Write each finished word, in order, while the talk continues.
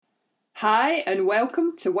Hi and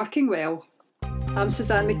welcome to Working Well. I'm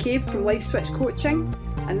Suzanne McCabe from Life Switch Coaching,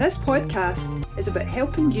 and this podcast is about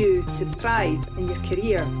helping you to thrive in your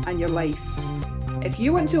career and your life. If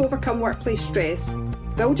you want to overcome workplace stress,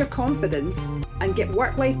 build your confidence and get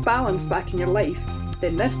work-life balance back in your life,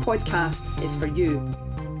 then this podcast is for you.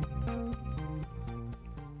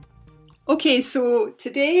 Okay, so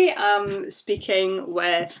today I'm speaking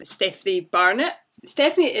with Stephanie Barnett.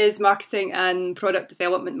 Stephanie is Marketing and Product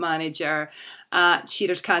Development Manager at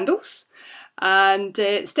Shearers Candles. And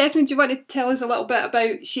Stephanie, do you want to tell us a little bit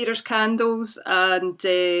about Shearers Candles and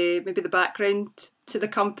maybe the background to the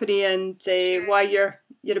company and why you're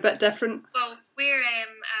a bit different? Well, we're a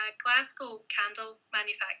Glasgow candle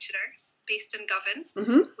manufacturer based in Govan.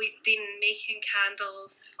 Mm-hmm. We've been making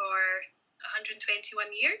candles for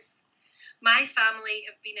 121 years. My family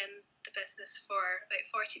have been in the business for about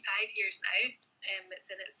 45 years now. It's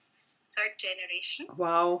in its third generation.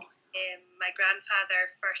 Wow. My grandfather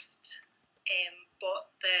first bought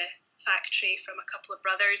the factory from a couple of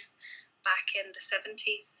brothers back in the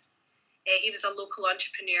 70s. He was a local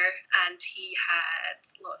entrepreneur and he had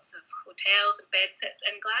lots of hotels and bedsits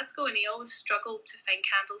in Glasgow, and he always struggled to find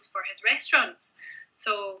candles for his restaurants.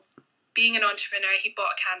 So being an entrepreneur, he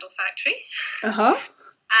bought a candle factory. Uh-huh.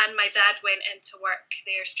 And my dad went into work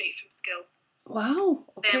there straight from school. Wow.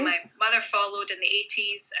 Okay. Then my mother followed in the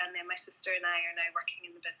 80s, and then my sister and I are now working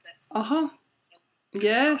in the business. Uh-huh.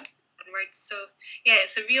 Yeah. So, yeah,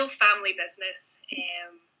 it's a real family business,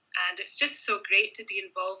 and it's just so great to be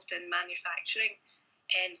involved in manufacturing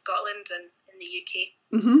in Scotland and in the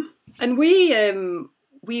UK. Mm-hmm. And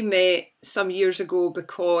we met some years ago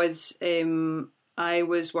because I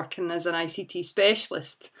was working as an ICT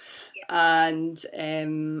specialist. And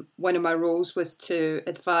one of my roles was to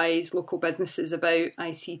advise local businesses about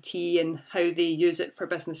ICT and how they use it for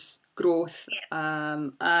business growth.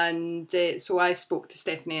 So I spoke to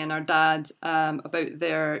Stephanie and her dad about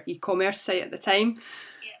their e-commerce site at the time.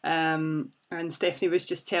 And Stephanie was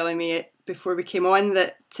just telling me before we came on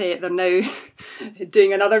that they're now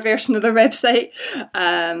doing another version of their website.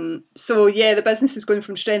 So yeah, the business is going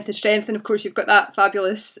from strength to strength, and of course you've got that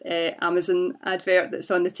fabulous Amazon advert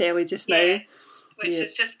that's on the telly just now. Which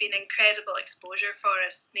has just been incredible exposure for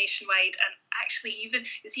us nationwide, and actually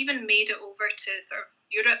it's even made it over to sort of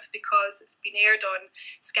Europe because it's been aired on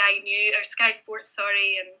Sky Sports,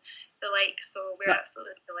 and the like. So we're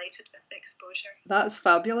absolutely delighted with the exposure. That's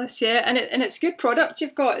fabulous, yeah, and it's good product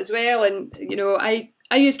you've got as well. And you know, I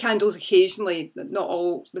use candles occasionally, not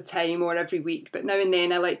all the time or every week, but now and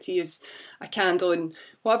then I like to use a candle. And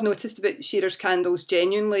what I've noticed about Shearers Candles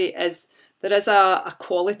genuinely is there is a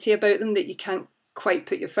quality about them that you can't quite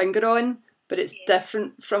put your finger on, but it's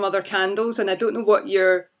different from other candles. And I don't know what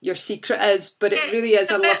your secret is, but it really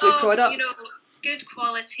is a lovely product. You know, good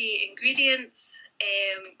quality ingredients.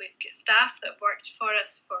 We've got staff that worked for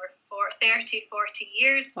us for 30, 40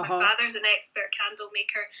 years. My father's an expert candle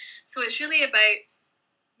maker. So it's really about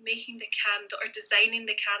making the candle or designing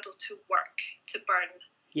the candle to work, to burn,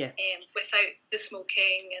 without the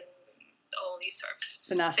smoking and all these sort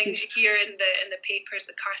of things you hear in the papers,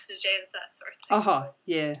 the carcinogens, that sort of thing. So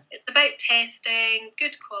it's about testing,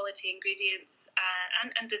 good quality ingredients,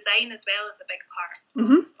 and design as well as a big part.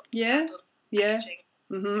 Packaging.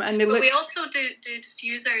 Mm-hmm. And we also do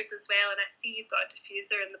diffusers as well, and I see you've got a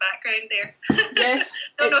diffuser in the background there. Yes.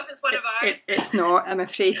 Don't know if it's one of ours. It's not, I'm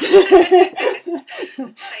afraid. Should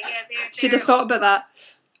have they're thought about that.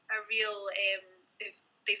 A real,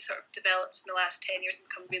 they've sort of developed in the last 10 years and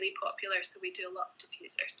become really popular, so we do a lot of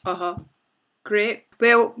diffusers. Great.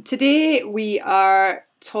 Well, today we are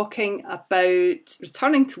talking about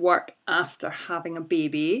returning to work after having a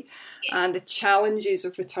baby and the challenges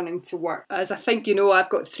of returning to work. As I think you know,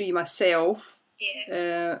 I've got 3 myself.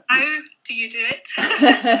 How do you do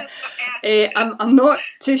it? I'm not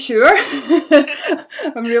too sure.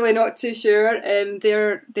 I'm really not too sure.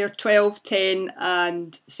 They're 12, 10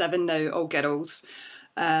 and 7 now, all girls.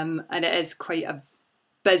 And it is quite a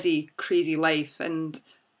busy, crazy life. And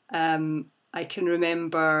I can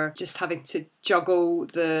remember just having to juggle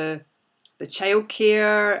the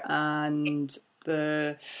childcare and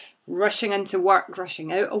the rushing into work,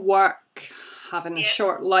 rushing out of work, having a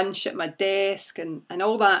short lunch at my desk and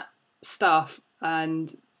all that stuff,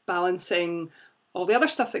 and balancing all the other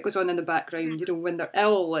stuff that goes on in the background, you know, when they're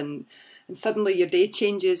ill and suddenly your day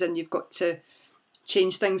changes and you've got to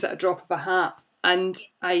change things at a drop of a hat. And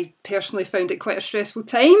I personally found it quite a stressful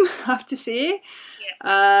time, I have to say.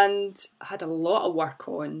 And I had a lot of work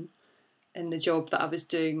on in the job that I was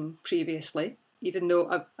doing previously, even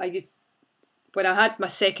though when I had my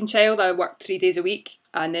second child, I worked 3 days a week.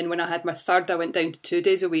 And then when I had my third, I went down to 2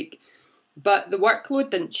 days a week. but the workload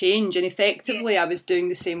didn't change, and effectively I was doing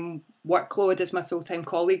the same workload as my full-time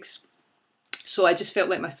colleagues. So I just felt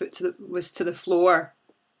like my foot was to the floor,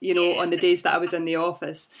 on the days that I was in the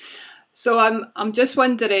office. So I'm just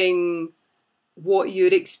wondering what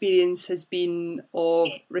your experience has been of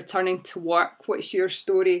returning to work. What's your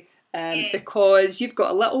story? Because you've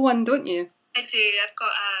got a little one, don't you? I do. I've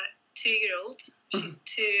got a 2-year-old. She's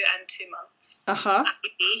 2 and 2 months.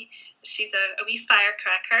 Ivy. She's a wee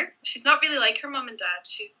firecracker. She's not really like her mum and dad.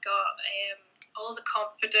 She's got all the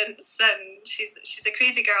confidence, and she's a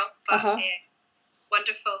crazy girl, but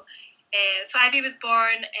wonderful. So Ivy was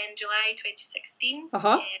born in July 2016, and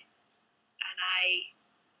I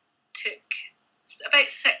took about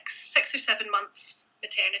six or 7 months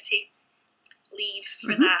maternity leave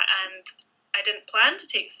for that, and I didn't plan to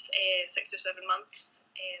take 6 or 7 months,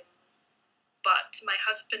 but my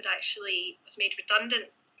husband actually was made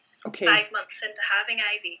redundant 5 months into having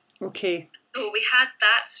Ivy. Okay. So we had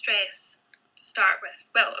that stress to start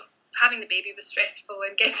with. Well, having the baby was stressful,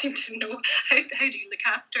 and getting to know how do you look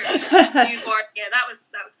after a newborn. Yeah, that was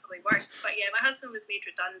probably worse. But yeah, my husband was made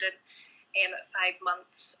redundant at 5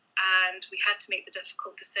 months, and we had to make the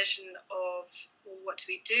difficult decision of, well, what do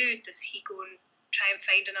we do? Does he go and try and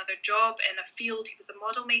find another job in a field? He was a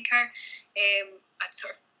model maker, at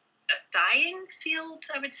sort of a dying field,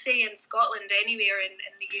 I would say, in Scotland, anywhere in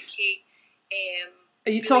the UK.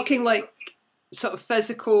 Are you really talking like sort of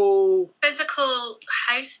physical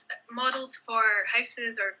house models for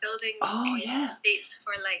houses or building estates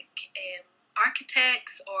for like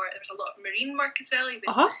architects, or there was a lot of marine work as well. He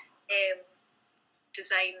would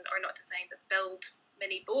design, or not design, but build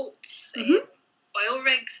mini boats, oil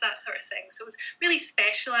rigs, that sort of thing. So it was really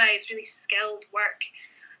specialised, really skilled work,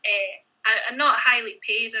 and not highly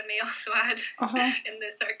paid, I may also add, in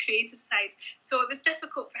the sort of creative side. So it was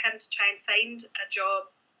difficult for him to try and find a job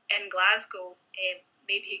in Glasgow.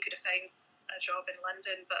 Maybe he could have found a job in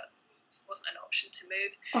London, but it wasn't an option to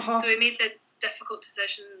move. So we made the difficult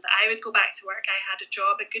decision that I would go back to work. I had a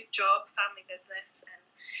job, a good job, family business, and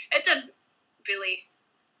it didn't really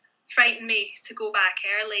frighten me to go back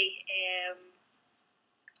early.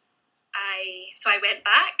 I went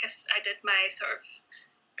back. I did my sort of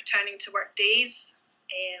returning to work days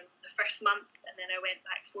the first month, and then I went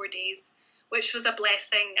back 4 days, which was a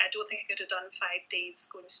blessing. I don't think I could have done 5 days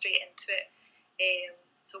going straight into it.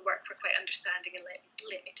 So work were quite understanding and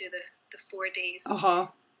let me do the 4 days.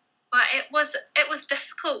 But it was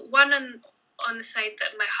difficult. One on the side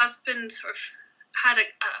that my husband sort of had a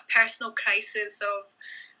personal crisis of,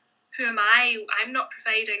 who am I? I'm not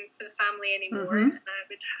providing for the family anymore, and I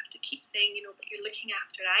would have to keep saying, but you're looking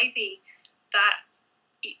after Ivy. That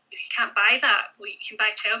you can't buy that. Well, you can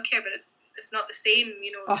buy childcare, but it's not the same,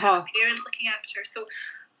 to have a parent looking after her. So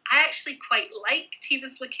I actually quite liked he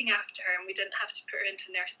was looking after her, and we didn't have to put her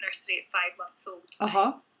into nursery at 5 months old.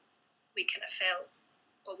 We kind of felt,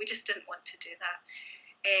 well, we just didn't want to do that.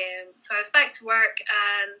 So I was back to work,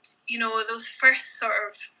 and those first sort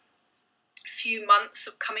of few months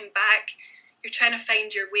of coming back, you're trying to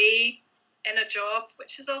find your way in a job,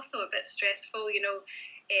 which is also a bit stressful.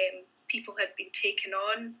 People had been taken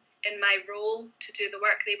on in my role to do the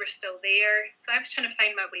work. They were still there, so I was trying to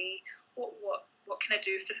find my way. What can I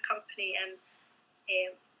do for the company? And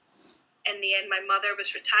in the end, my mother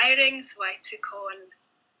was retiring, so I took on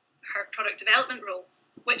her product development role,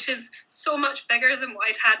 which is so much bigger than what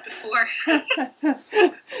I'd had before.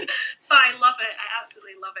 But I love it. I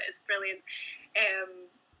absolutely love it. It's brilliant.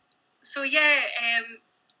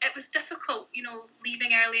 It was difficult,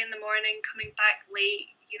 leaving early in the morning, coming back late.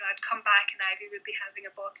 I'd come back and Ivy would be having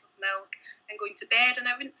a bottle of milk and going to bed, and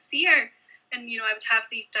I wouldn't see her. And, I would have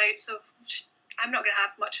these doubts of, I'm not going to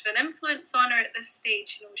have much of an influence on her at this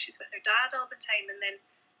stage. She's with her dad all the time. And then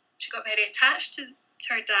she got very attached to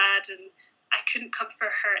her dad, and I couldn't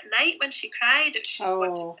comfort her at night when she cried, and she just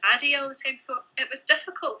wanted daddy all the time. So it was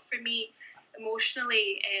difficult for me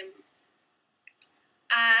emotionally.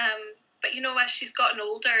 But as she's gotten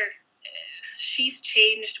older, she's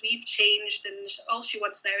changed, we've changed, and all she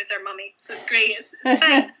wants now is her mummy. So it's great, it's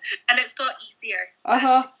fine, and it's got easier as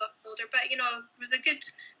she's gotten older. But it was a good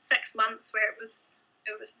 6 months where it was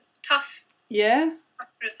tough. Yeah.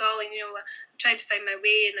 For us all, and I'm trying to find my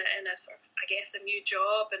way in a sort of, I guess, a new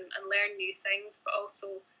job and learn new things, but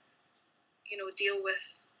also, deal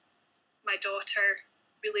with my daughter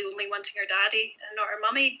really only wanting her daddy and not her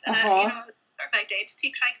mummy. Sort of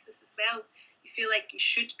identity crisis as well. You feel like you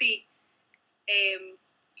should be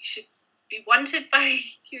wanted by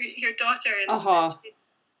your daughter, and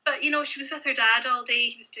but she was with her dad all day.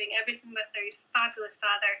 He was doing everything with her. He's a fabulous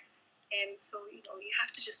father. So you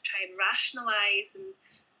have to just try and rationalise and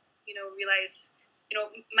realise,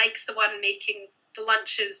 Mike's the one making the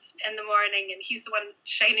lunches in the morning and he's the one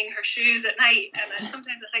shining her shoes at night. And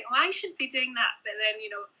sometimes I think, I should be doing that. But then,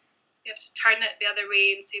 you have to turn it the other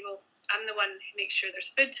way and say, well, I'm the one who makes sure there's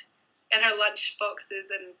food in her lunch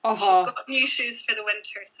boxes and she's got new shoes for the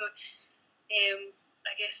winter. So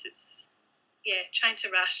I guess it's, trying to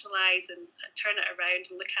rationalise and turn it around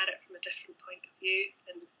and look at it from a different point of view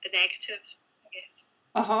than the negative, I guess.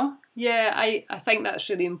 Yeah, I think that's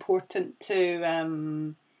really important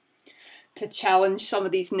to challenge some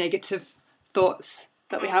of these negative thoughts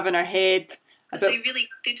that we have in our head. Because they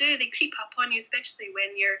creep up on you, especially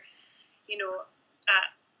when you're,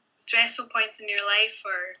 at stressful points in your life,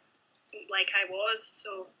 or like I was.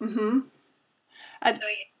 So,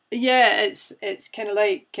 it's kind of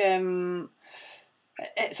like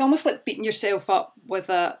it's almost like beating yourself up with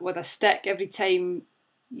a stick every time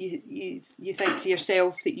you think to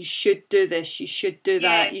yourself that you should do this, you should do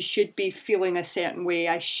that, you should be feeling a certain way,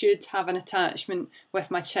 I should have an attachment with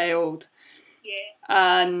my child.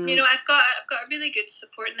 And I've got a really good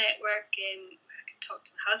support network. I can talk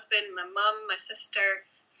to my husband, my mum, my sister,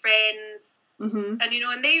 friends, and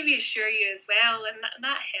and they reassure you as well, and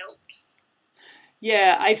that helps.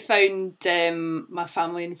 Yeah, I found my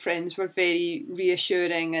family and friends were very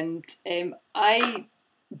reassuring, and I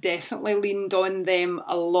definitely leaned on them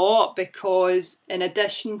a lot, because in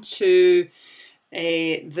addition to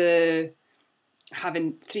the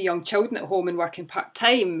having 3 young children at home and working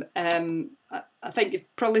part-time, I think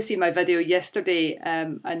you've probably seen my video yesterday,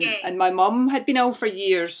 and my mum had been ill for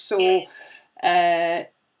years, so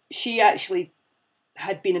she actually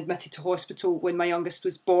had been admitted to hospital when my youngest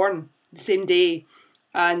was born, the same day.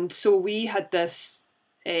 And so we had this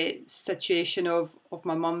situation of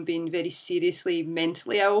my mum being very seriously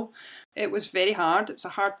mentally ill. It was very hard. It was a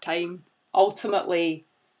hard time. Ultimately,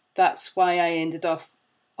 that's why I ended up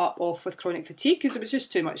off with chronic fatigue, because there was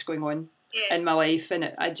just too much going on in my life,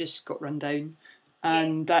 and I just got run down.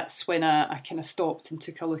 And that's when I kind of stopped and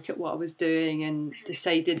took a look at what I was doing and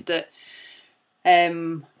decided that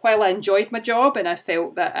while I enjoyed my job and I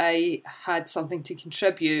felt that I had something to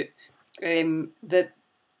contribute, that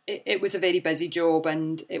it was a very busy job,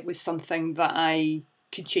 and it was something that I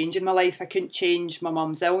could change in my life. I couldn't change my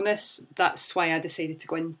mum's illness. That's why I decided to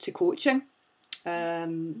go into coaching.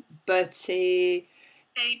 But very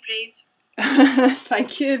brave.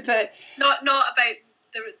 Thank you. But not about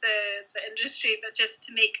the industry, but just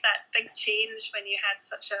to make that big change when you had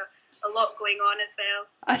such a lot going on as well.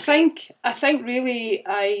 I think really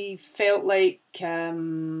I felt like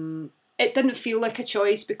it didn't feel like a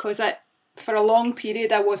choice, because for a long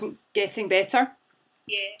period I wasn't getting better.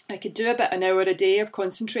 I could do about an hour a day of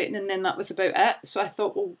concentrating, and then that was about it. So I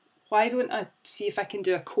thought, well, why don't I see if I can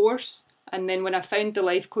do a course? And then when I found the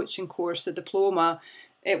life coaching course, the diploma,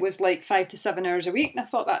 it was like 5 to 7 hours a week, and I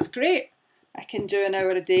thought, that's great. I can do an hour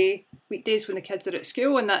a day, weekdays when the kids are at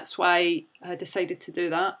school, and that's why I decided to do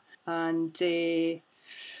that. And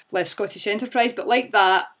left Scottish Enterprise. But like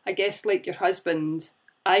that, I guess like your husband,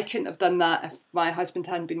 I couldn't have done that if my husband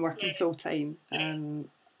hadn't been working full time. And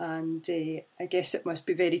I guess it must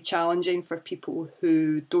be very challenging for people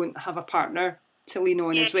who don't have a partner to lean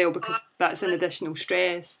on as well, because that's an additional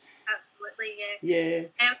stress. Absolutely, yeah.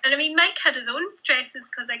 And I mean, Mike had his own stresses,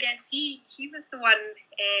 because I guess he was the one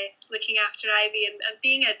looking after Ivy and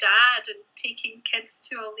being a dad and taking kids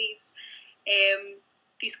to all these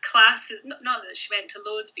classes. Not that she went to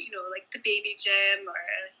loads, but like the baby gym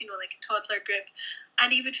or like a toddler group,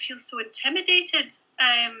 and he would feel so intimidated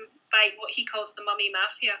by what he calls the mummy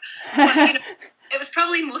mafia. But, it was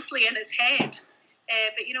probably mostly in his head.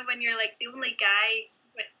 But when you're like the only guy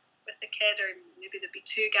with a kid, or maybe there'd be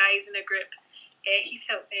 2 guys in a group, he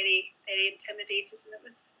felt very, very intimidated, and it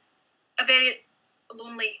was a very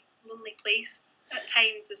lonely place at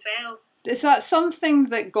times as well. Is that something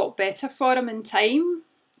that got better for him in time?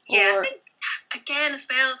 Yeah, I think, again, as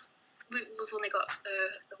well, we've only got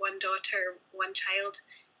the one daughter, one child,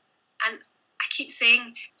 and I keep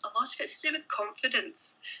saying a lot of it's to do with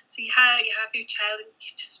confidence. So you have your child, and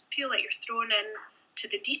you just feel like you're thrown in to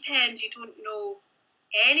the deep end. You don't know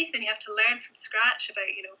anything. You have to learn from scratch about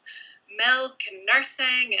milk and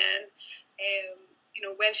nursing,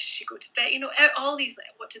 and when should she go to bed, all these,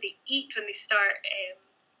 what do they eat when they start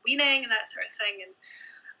weaning and that sort of thing. And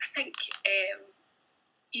I think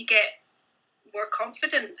you get more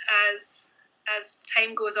confident as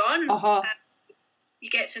time goes on. You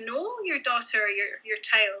get to know your daughter, your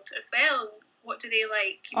child as well. What do they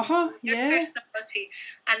like? Your personality.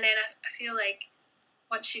 And then I feel like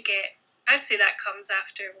once you get I'd say that comes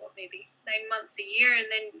after maybe 9 months, a year, and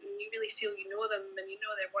then you really feel you know them and you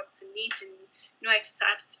know their wants and needs and you know how to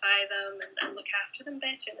satisfy them and look after them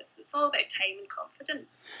better. And it's all about time and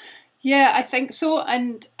confidence. Yeah, I think so,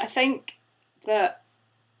 and I think that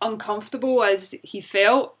uncomfortable as he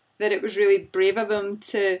felt, that it was really brave of him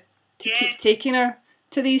to keep taking her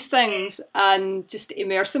to these things and just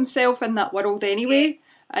immerse himself in that world anyway,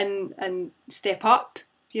 and step up.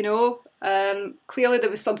 You know, clearly there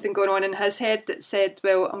was something going on in his head that said,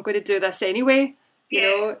 well, I'm going to do this anyway, you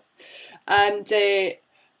know. And I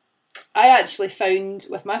actually found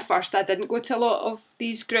with my first, I didn't go to a lot of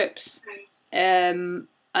these groups. And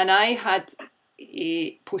I had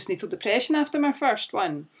a postnatal depression after my first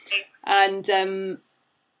one. And in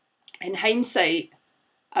hindsight,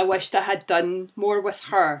 I wished I had done more with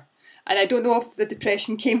her. And I don't know if the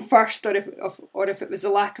depression came first or if it was the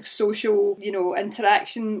lack of social, you know,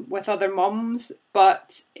 interaction with other mums.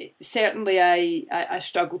 But certainly I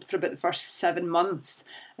struggled for about the first 7 months.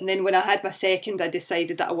 And then when I had my second, I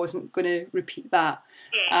decided that I wasn't going to repeat that.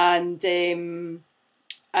 And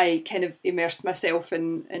I kind of immersed myself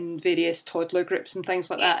in various toddler groups and things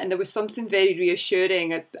like that. And there was something very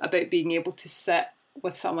reassuring about being able to sit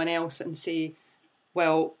with someone else and say,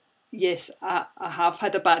 well, yes, I have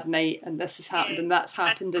had a bad night and this has happened and that's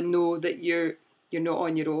happened, and know that you're not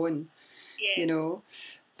on your own, you know.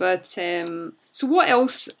 But so what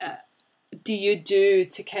else do you do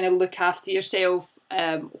to kind of look after yourself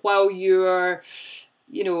while you're,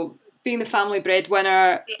 you know, being the family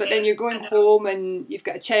breadwinner, but then you're going home and you've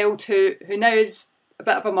got a child who now is a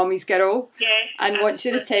bit of a mummy's girl and wants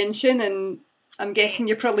your attention, and I'm guessing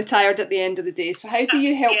you're probably tired at the end of the day. So how do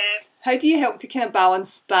you help? How do you help to kind of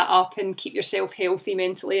balance that up and keep yourself healthy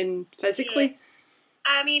mentally and physically?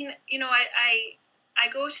 I mean, you know, I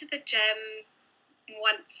go to the gym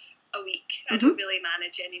once a week. I don't really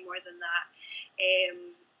manage any more than that.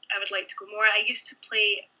 I would like to go more. I used to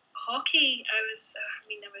play hockey. I was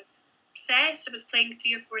obsessed. I was playing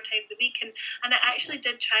 3 or 4 times a week, and I actually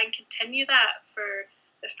did try and continue that for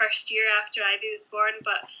the first year after Ivy was born,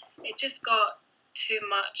 but it just got too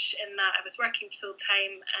much in that I was working full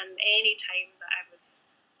time, and any time that I was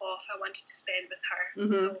off I wanted to spend with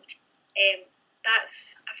her. So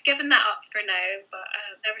I've given that up for now, but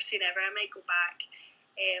I'll never say never. I might go back.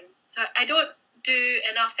 So I don't do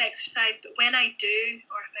enough exercise, but when I do,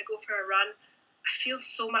 or if I go for a run, I feel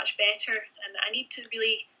so much better, and I need to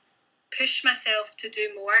really push myself to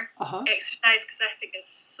do more exercise, because I think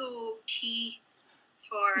it's so key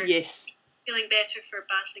for feeling better, for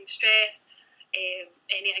battling stress,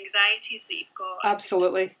 any anxieties that you've got.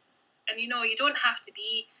 Absolutely. And you know, you don't have to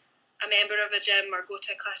be a member of a gym or go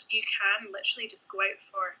to a class. You can literally just go out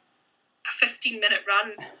for a 15-minute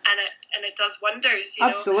run, and it does wonders, you know.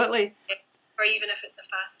 Absolutely. Or even if it's a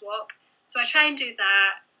fast walk. So I try and do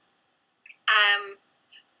that.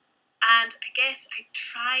 And I guess I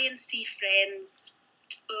try and see friends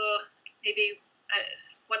maybe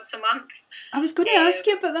once a month. I was going to ask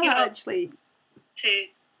you about that, you know, actually.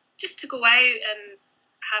 To go out and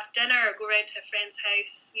have dinner or go around to a friend's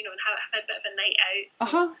house, you know, and have a bit of a night out. So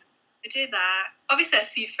I do that. Obviously,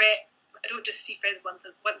 I don't just see friends once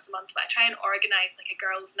a month, but I try and organise like a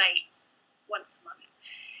girls' night once a month.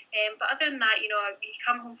 But other than that, you know, you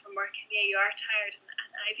come home from work and you are tired,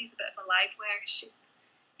 and Ivy's a bit of a live wire. She's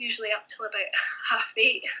usually up till about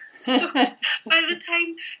 8:30. So by the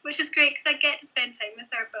time, which is great because I get to spend time with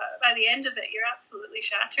her, but by the end of it, you're absolutely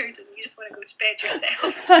shattered and you just want to go to bed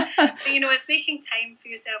yourself. But, you know, it's making time for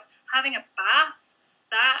yourself. Having a bath,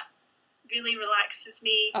 that really relaxes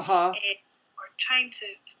me. Or trying to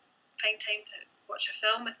find time to watch a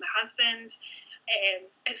film with my husband.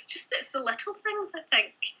 It's the little things, I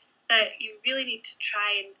think, that you really need to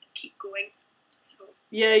try and keep going. So.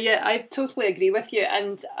 Yeah, I totally agree with you,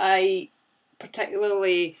 and I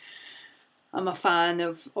particularly am a fan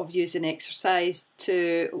of using exercise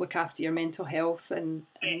to look after your mental health and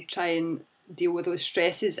try and deal with those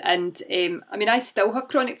stresses. And I mean, I still have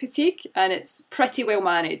chronic fatigue, and it's pretty well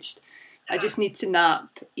managed. I just need to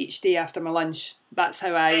nap each day after my lunch. That's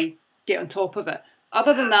how I get on top of it.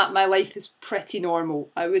 Other than that, my life is pretty normal.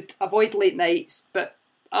 I would avoid late nights, but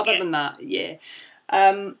other than that,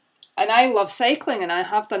 and I love cycling, and I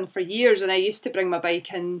have done for years, and I used to bring my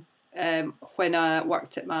bike in when I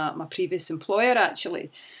worked at my previous employer, actually.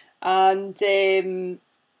 And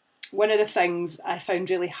one of the things I found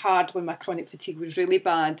really hard when my chronic fatigue was really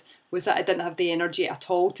bad was that I didn't have the energy at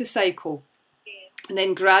all to cycle. And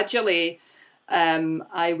then gradually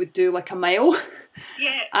I would do like a mile.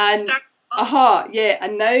 And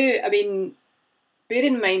and now, I mean, bear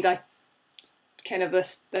in mind I kind of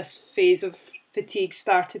this phase of fatigue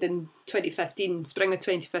started in 2015, spring of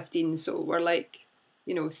 2015. So we're like,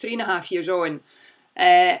 3.5 years on.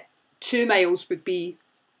 2 miles would be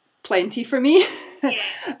plenty for me. Yeah.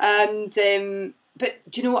 And but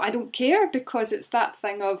I don't care, because it's that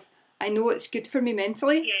thing of, I know it's good for me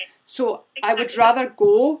mentally. Yeah. So exactly. I would rather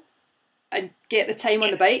go and get the time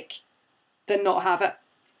on the bike than not have it.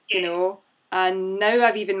 Yeah. And now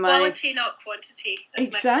I've even managed... Quality, not quantity, as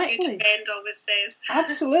exactly. my good friend always says.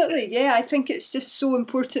 Absolutely, yeah. I think it's just so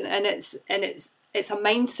important, and it's a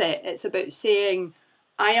mindset. It's about saying,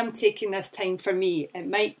 I am taking this time for me. It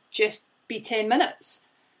might just be 10 minutes,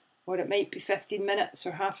 or it might be 15 minutes,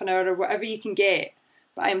 or half an hour, or whatever you can get.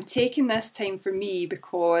 But I am taking this time for me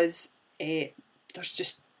because there's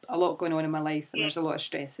just a lot going on in my life, and there's a lot of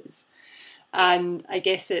stresses. And I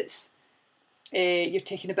guess it's... you're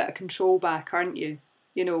taking a bit of control back, aren't you?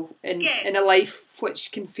 In a life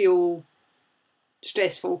which can feel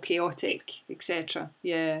stressful, chaotic, etc.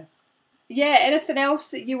 Yeah. Yeah, anything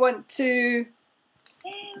else that you want to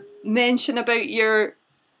mention about your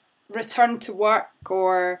return to work,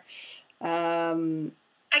 or...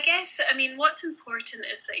 I guess, what's important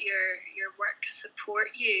is that your work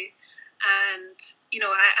support you. And,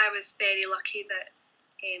 I was very lucky that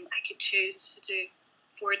I could choose to do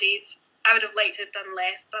 4 days. I would have liked to have done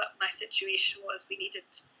less, but my situation was we needed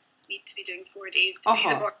me to be doing 4 days to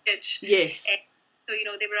pay the mortgage. Yes. So,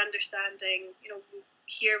 they were understanding,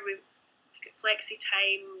 here we've got flexi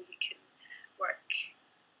time, you can work,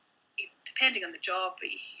 depending on the job,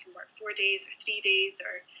 but you can work 4 days or 3 days,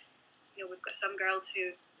 or, we've got some girls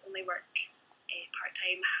who only work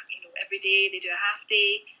part-time, every day, they do a half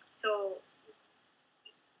day. So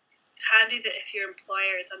it's handy that if your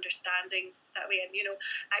employer is understanding that way. And,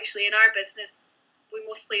 actually in our business, we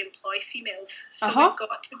mostly employ females. So we've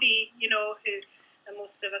got to be, and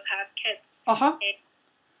most of us have kids.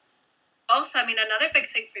 Also, another big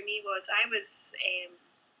thing for me was I was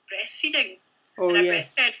breastfeeding. And I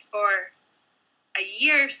breastfed for a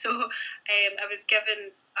year. So I was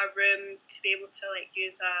given a room to be able to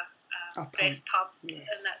use a breast pump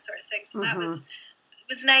and that sort of thing. So that was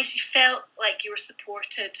nice. You felt like you were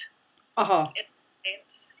supported in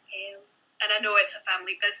sense. And I know it's a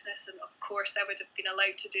family business, and of course I would have been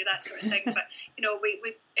allowed to do that sort of thing. But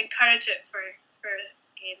we encourage it for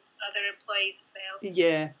other employees as well.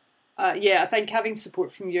 Yeah, I think having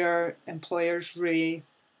support from your employer is really,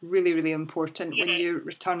 really, really important when you're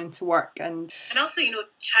returning to work. And also,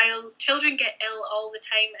 children get ill all the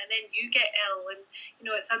time, and then you get ill, and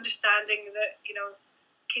it's understanding that you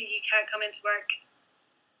can't come into work.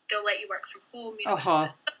 They'll let you work from home.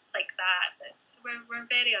 Stuff like that. So we're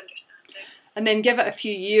very understanding. And then give it a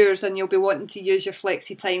few years, and you'll be wanting to use your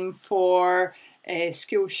flexi time for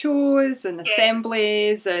school shows and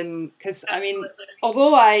assemblies, and because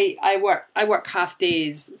although I work half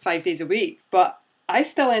days, 5 days a week, but I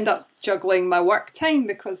still end up juggling my work time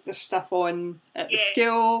because there's stuff on at the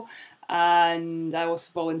school, and I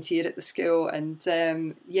also volunteer at the school, and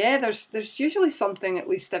there's usually something at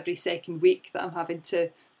least every second week that I'm having to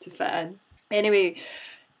fit in. Anyway,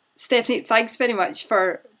 Stephanie, thanks very much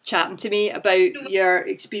for chatting to me about your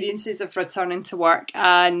experiences of returning to work.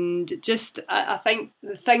 And just, I think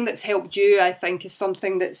the thing that's helped you, I think, is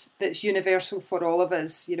something that's universal for all of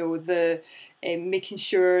us. The making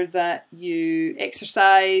sure that you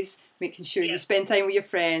exercise, making sure you spend time with your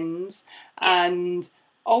friends, and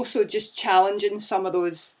also just challenging some of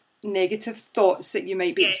those negative thoughts that you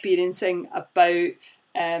might be experiencing about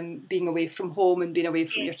being away from home and being away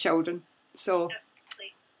from your children. So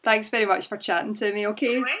thanks very much for chatting to me,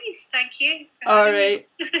 okay? No worries, thank you. All right.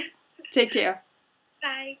 Take care.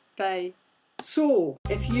 Bye. Bye. So,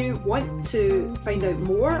 if you want to find out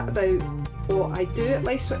more about what I do at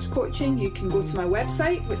Life Switch Coaching, you can go to my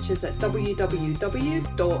website, which is at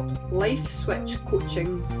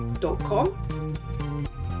www.lifeswitchcoaching.com,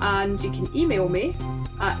 and you can email me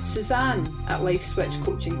at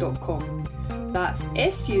Suzanne@lifeswitchcoaching.com. That's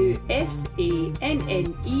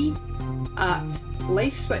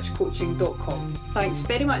SUSANNE@lifeswitchcoaching.com. Thanks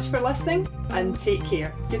very much for listening, and take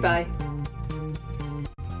care. Goodbye.